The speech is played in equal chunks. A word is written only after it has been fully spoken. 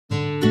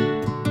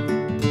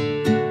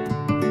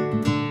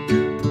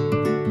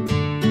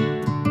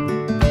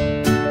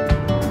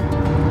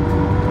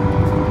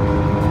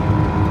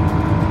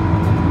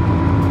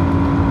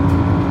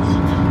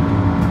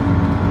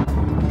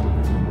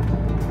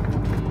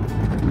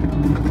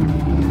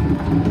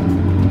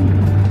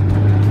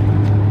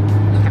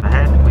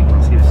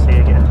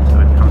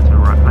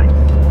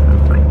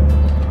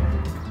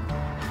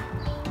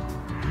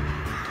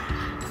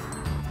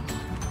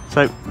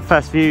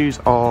First views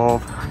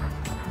of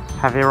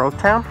Jávea Old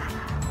Town.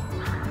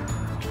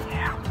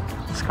 Yeah,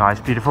 the sky's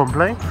beautiful and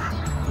blue.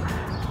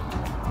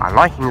 I'm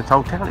liking this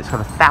old town. It's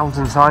got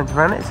 1,000 signs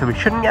around it, so we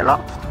shouldn't get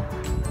lost.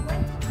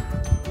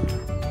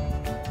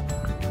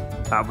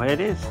 That way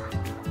it is.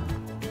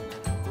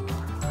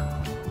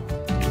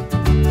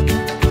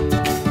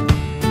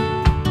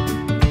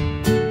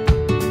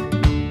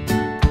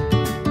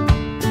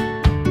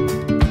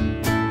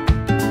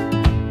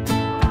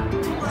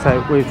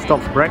 So we've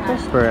stopped for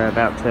breakfast. We're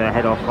about to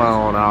head off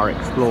on our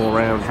explore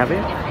around Xàbia.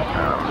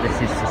 This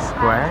is the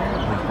square,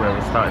 where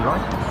we're starting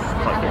life. It's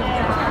quite good.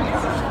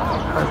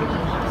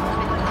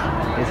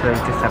 Here's where we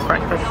just had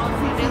breakfast.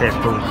 There's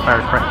called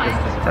Paris breakfast,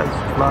 toast,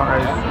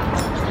 tomatoes,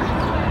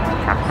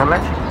 capital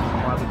leche.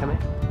 Why have we come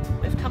here?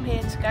 We've come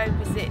here to go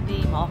visit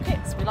the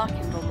markets. We like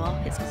indoor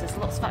markets because there's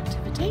lots of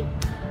activity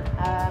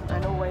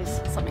and always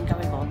something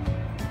going on.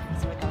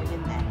 So we're going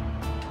in there.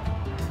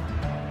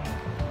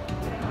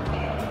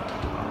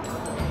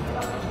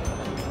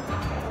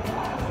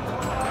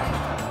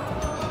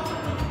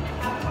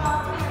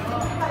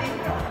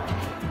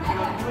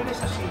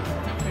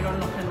 Pero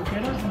los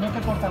peluqueros no te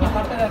cortan la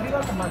parte de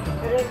arriba con manto.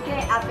 Pero es que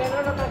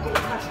hacerlo no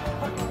tranquilizas.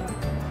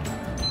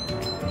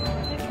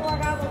 Esto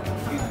hago con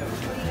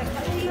el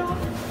cabello,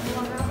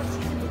 con la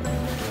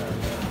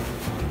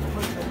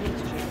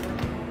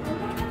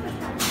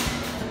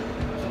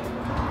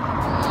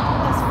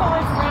There's 5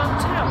 round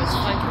towers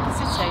flanking the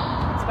city,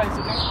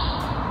 supposedly.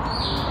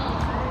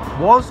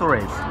 Was or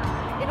is?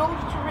 In order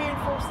to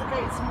reinforce the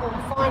gates and wall,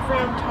 5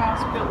 round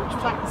towers were built which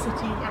flank the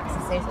city and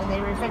accesses, and they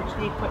were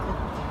eventually equipped with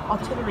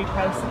artillery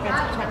posts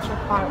against potential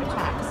pirate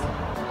attacks,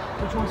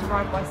 which was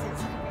arrived by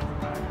since.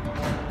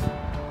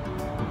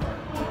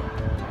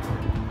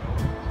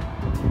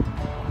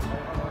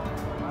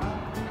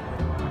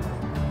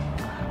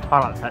 I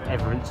like that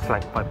everything's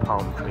flanked by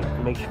palm trees.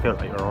 It makes you feel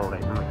like you're on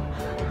it.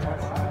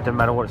 It doesn't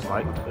matter what it's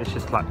like, it's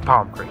just like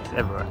palm trees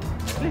everywhere.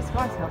 Blue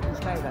sky's helping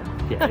stay then.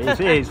 Yeah, it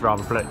is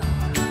rather blue.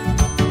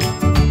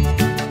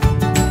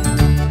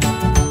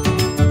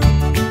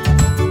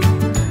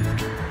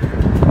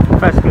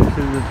 First go to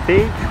the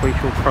beach. We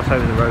shall cross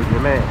over the road in a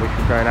minute. We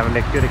shall go and have a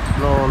good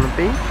explore on the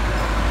beach.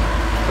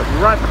 But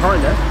right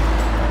behind us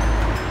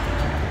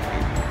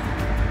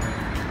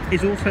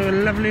is also a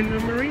lovely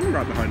little marina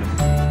right behind us.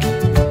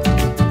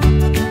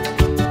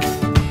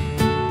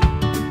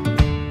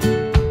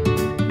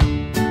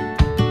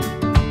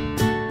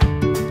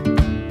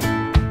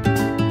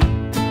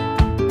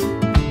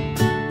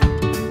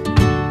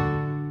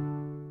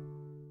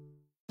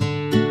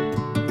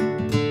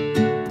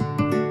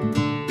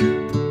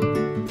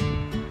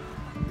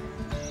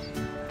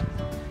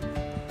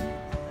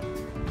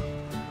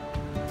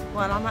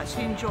 Well, I'm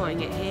actually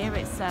enjoying it here.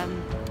 It's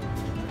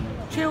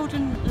chilled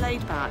and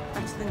laid back,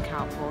 better than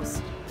Calp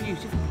was.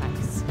 Beautiful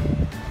place.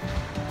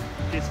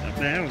 Just up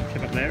there, on the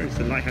tip up there, is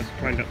the lighthouse we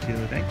climbed up to the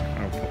other day.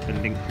 I'll pop the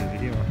link to the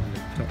video up on the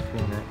top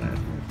floor up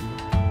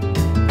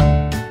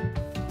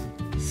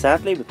there.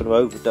 Sadly, we've got to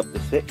overdub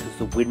this bit because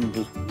the wind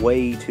was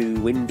way too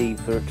windy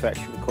for it to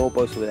actually record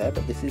both over there,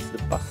 but this is the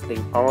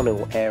bustling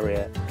Arnold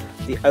area.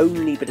 The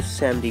only bit of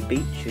sandy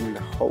beach in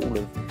the whole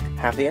of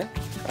Jávea.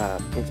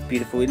 It's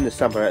beautiful in the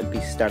summer, it'd be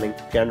stunning.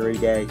 January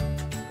day,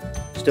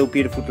 still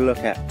beautiful to look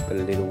at, but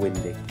a little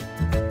windy.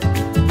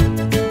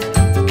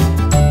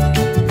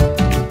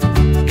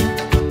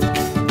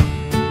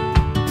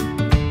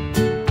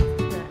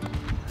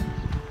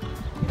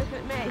 Look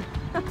at me.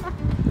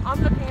 I'm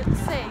looking at the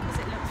sea because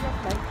it looks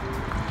lovely.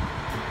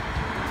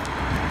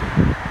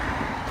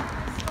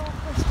 It's all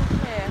crystal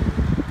clear.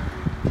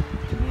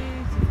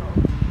 Beautiful.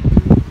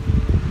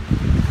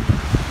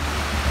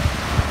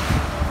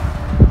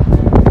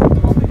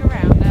 Bobbing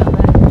around out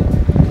there.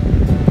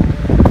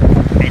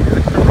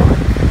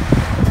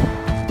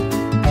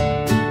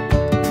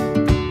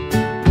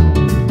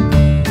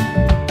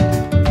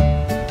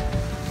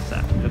 So,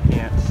 looking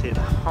out to see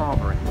the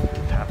harbour in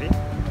Ttavel.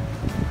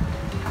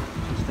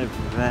 Just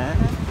over there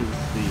is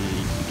the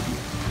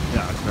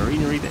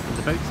marinery bit with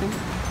the boats in,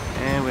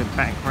 and we're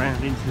back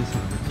round into the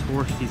sort of the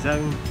touristy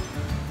zone,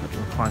 but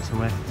we'll find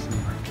somewhere for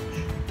some lunch.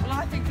 Well,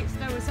 I think it's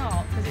Noah's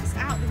Ark because it's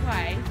out the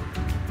way,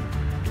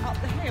 up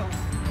the hill.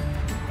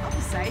 I'll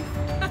be safe.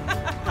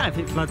 If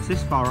it floods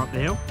this far up the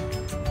hill,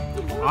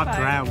 What I'd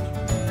about?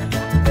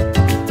 drown.